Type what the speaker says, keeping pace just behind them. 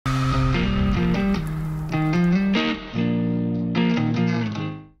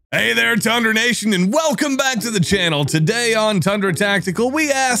Hey there, Tundra Nation, and welcome back to the channel. Today on Tundra Tactical,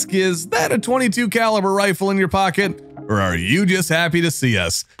 we ask, is that a 22 caliber rifle in your pocket, or are you just happy to see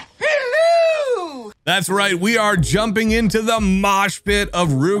us? Hello! That's right, we are jumping into the mosh pit of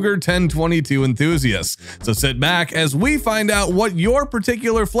Ruger 1022 enthusiasts. So sit back as we find out what your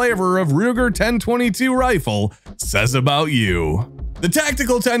particular flavor of Ruger 1022 rifle says about you. The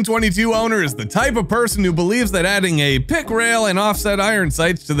Tactical 1022 owner is the type of person who believes that adding a pick rail and offset iron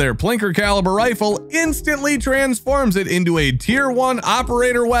sights to their plinker caliber rifle instantly transforms it into a tier 1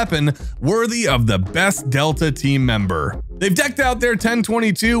 operator weapon worthy of the best Delta team member. They've decked out their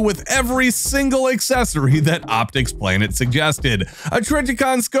 1022 with every single accessory that Optics Planet suggested. A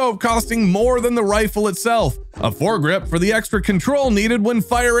Triticon scope costing more than the rifle itself, a foregrip for the extra control needed when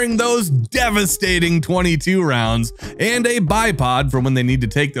firing those devastating 22 rounds, and a bipod for when they need to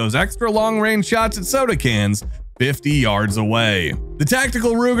take those extra long-range shots at soda cans 50 yards away. The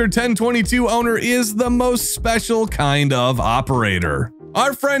Tactical Ruger 1022 owner is the most special kind of operator.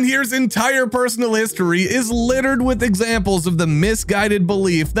 Our friend here's entire personal history is littered with examples of the misguided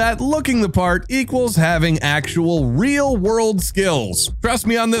belief that looking the part equals having actual real-world skills. Trust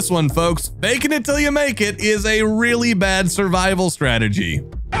me on this one, folks. Faking it till you make it is a really bad survival strategy.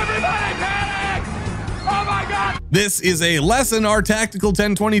 Everybody panic! Oh my God! This is a lesson our Tactical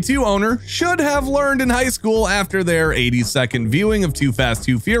 1022 owner should have learned in high school after their 80-second viewing of Too Fast,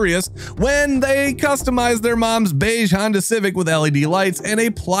 Too Furious, when they customized their mom's beige Honda Civic with LED lights and a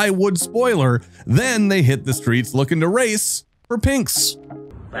plywood spoiler. Then they hit the streets looking to race for pinks.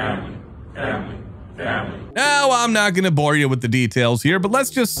 Family. Now, I'm not going to bore you with the details here, but let's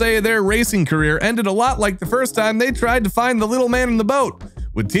just say their racing career ended a lot like the first time they tried to find the little man in the boat,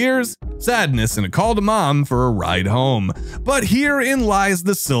 with tears, sadness, and a call to mom for a ride home. But herein lies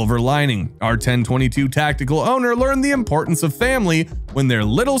the silver lining. Our 1022 Tactical owner learned the importance of family when their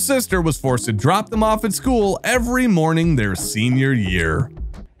little sister was forced to drop them off at school every morning their senior year.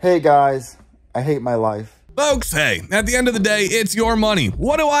 Hey guys, I hate my life. Folks, hey, at the end of the day, it's your money.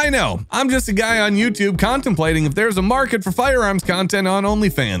 What do I know? I'm just a guy on YouTube contemplating if there's a market for firearms content on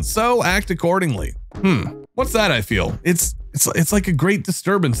OnlyFans, so act accordingly. What's that I feel? It's like a great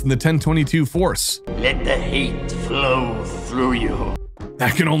disturbance in the 1022 force. Let the hate flow through you.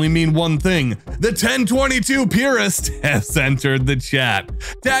 That can only mean one thing. The 1022 Purist has entered the chat.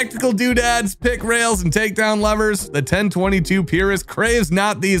 Tactical doodads, pick rails, and takedown levers, the 1022 Purist craves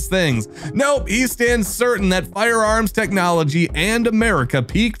not these things. Nope, he stands certain that firearms technology and America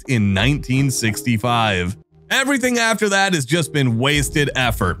peaked in 1965. Everything after that has just been wasted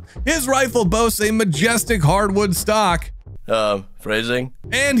effort. His rifle boasts a majestic hardwood stock. Phrasing?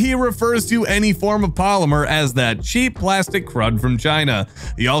 And he refers to any form of polymer as that cheap plastic crud from China.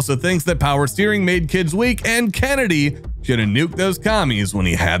 He also thinks that power steering made kids weak, and Kennedy should have nuked those commies when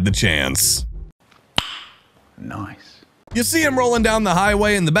he had the chance. Nice. You see him rolling down the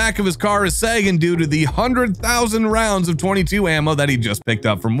highway and the back of his car is sagging due to the 100,000 rounds of 22 ammo that he just picked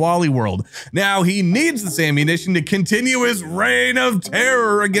up from Wally World. Now he needs this ammunition to continue his reign of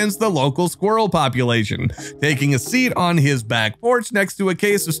terror against the local squirrel population. Taking a seat on his back porch next to a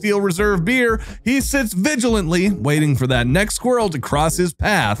case of Steel Reserve beer, he sits vigilantly waiting for that next squirrel to cross his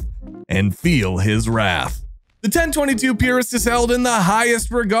path and feel his wrath. The 1022 Purist is held in the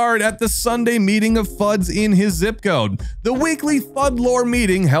highest regard at the Sunday meeting of FUDs in his zip code. The weekly FUD lore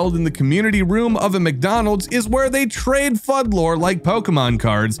meeting held in the community room of a McDonald's is where they trade FUD lore like Pokemon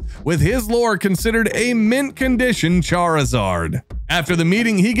cards, with his lore considered a mint condition Charizard. After the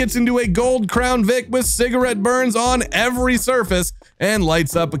meeting, he gets into a gold Crown Vic with cigarette burns on every surface and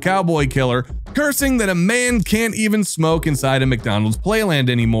lights up a cowboy killer, cursing that a man can't even smoke inside a McDonald's Playland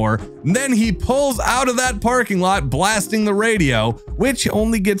anymore. Then he pulls out of that parking lot blasting the radio, which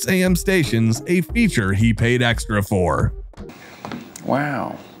only gets AM stations, a feature he paid extra for.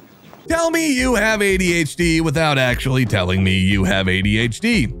 Wow. Tell me you have ADHD without actually telling me you have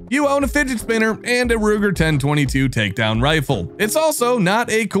ADHD. You own a fidget spinner and a Ruger 1022 takedown rifle. It's also not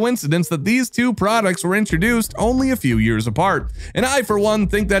a coincidence that these two products were introduced only a few years apart. And I, for one,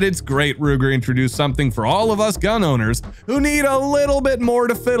 think that it's great Ruger introduced something for all of us gun owners who need a little bit more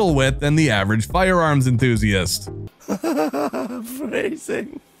to fiddle with than the average firearms enthusiast.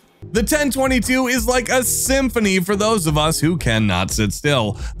 Phrasing. The 1022 is like a symphony for those of us who cannot sit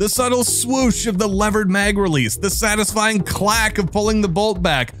still. The subtle swoosh of the levered mag release, the satisfying clack of pulling the bolt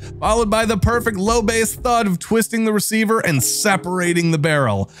back, followed by the perfect low bass thud of twisting the receiver and separating the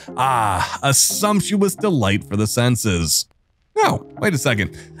barrel. Ah, a sumptuous delight for the senses. Oh, wait a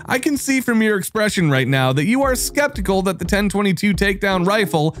second. I can see from your expression right now that you are skeptical that the 1022 takedown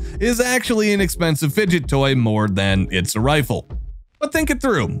rifle is actually an expensive fidget toy more than it's a rifle. But think it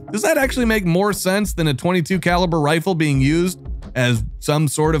through. Does that actually make more sense than a 22 caliber rifle being used as some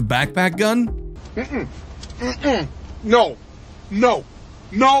sort of backpack gun? No. No.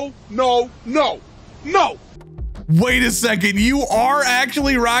 No. No. No. No. Wait a second, you are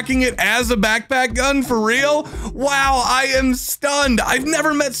actually rocking it as a backpack gun for real? Wow, I am stunned. I've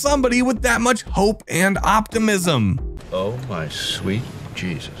never met somebody with that much hope and optimism. Oh, my sweet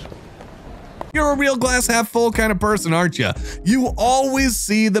Jesus. You're a real glass half full kind of person, aren't you? You always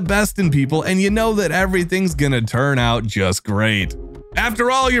see the best in people and you know that everything's gonna turn out just great.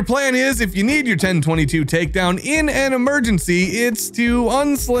 After all, your plan is, if you need your 10/22 takedown in an emergency, it's to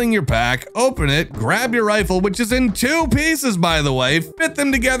unsling your pack, open it, grab your rifle, which is in 2 pieces by the way, fit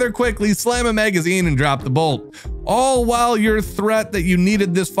them together quickly, slam a magazine and drop the bolt. All while your threat that you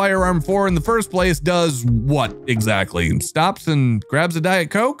needed this firearm for in the first place does what exactly? Stops and grabs a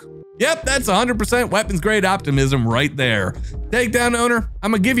Diet Coke? Yep, that's 100% weapons grade optimism right there. Takedown owner,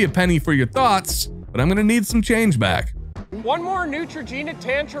 I'm gonna give you a penny for your thoughts, but I'm gonna need some change back. One more Neutrogena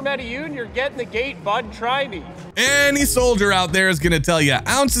Tantrum out of you and you're getting the gate, bud. Try me. Any soldier out there is gonna tell you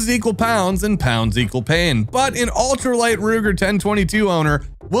ounces equal pounds and pounds equal pain, but an Ultra-Lite Ruger 10/22 owner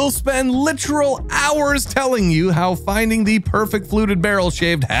will spend literal hours telling you how finding the perfect fluted barrel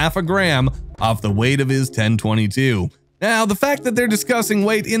shaved half a gram off the weight of his 10/22. Now, the fact that they're discussing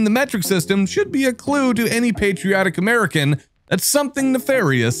weight in the metric system should be a clue to any patriotic American that something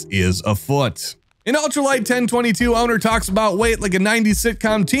nefarious is afoot. An Ultra-Lite 10/22 owner talks about weight like a 90s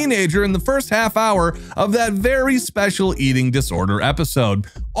sitcom teenager in the first half hour of that very special eating disorder episode.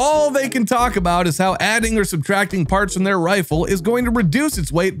 All they can talk about is how adding or subtracting parts from their rifle is going to reduce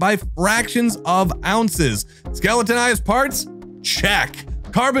its weight by fractions of ounces. Skeletonized parts? Check.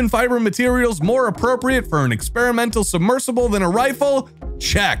 Carbon fiber materials more appropriate for an experimental submersible than a rifle?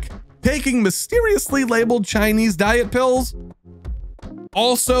 Check. Taking mysteriously labeled Chinese diet pills?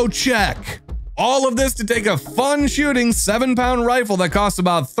 Also check. All of this to take a fun shooting 7-pound rifle that costs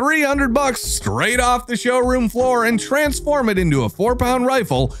about $300 straight off the showroom floor and transform it into a 4-pound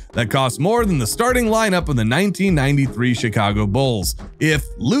rifle that costs more than the starting lineup of the 1993 Chicago Bulls. If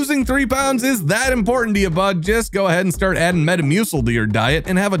losing 3 pounds is that important to you, bud, just go ahead and start adding Metamucil to your diet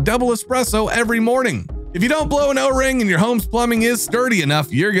and have a double espresso every morning. If you don't blow an O-ring and your home's plumbing is sturdy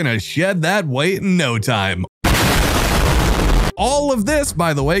enough, you're gonna shed that weight in no time. All of this,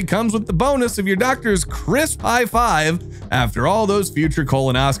 by the way, comes with the bonus of your doctor's crisp high five after all those future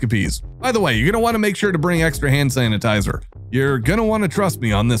colonoscopies. By the way, you're gonna wanna make sure to bring extra hand sanitizer. You're gonna wanna trust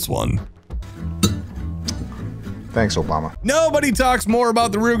me on this one. Thanks, Obama. Nobody talks more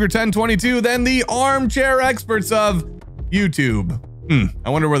about the Ruger 10/22 than the armchair experts of YouTube. I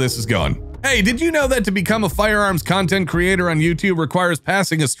wonder where this is going. Hey, did you know that to become a firearms content creator on YouTube requires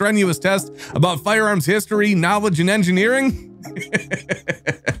passing a strenuous test about firearms history, knowledge, and engineering?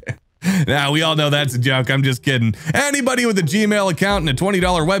 Now, we all know that's a joke. I'm just kidding. Anybody with a Gmail account and a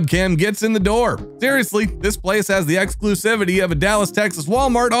 $20 webcam gets in the door. Seriously, this place has the exclusivity of a Dallas, Texas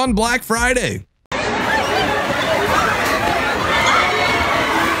Walmart on Black Friday.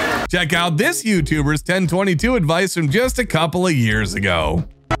 Check out this YouTuber's 10/22 advice from just a couple of years ago.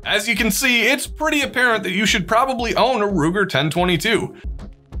 As you can see, it's pretty apparent that you should probably own a Ruger 10/22.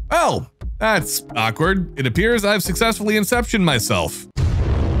 Oh, that's awkward. It appears I've successfully inceptioned myself.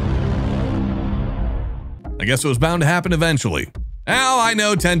 I guess it was bound to happen eventually. Now I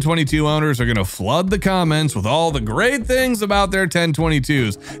know 10/22 owners are gonna flood the comments with all the great things about their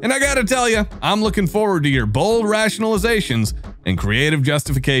 10/22s, and I gotta tell you, I'm looking forward to your bold rationalizations and creative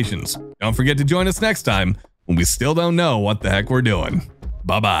justifications. Don't forget to join us next time when we still don't know what the heck we're doing.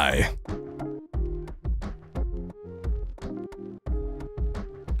 Bye-bye.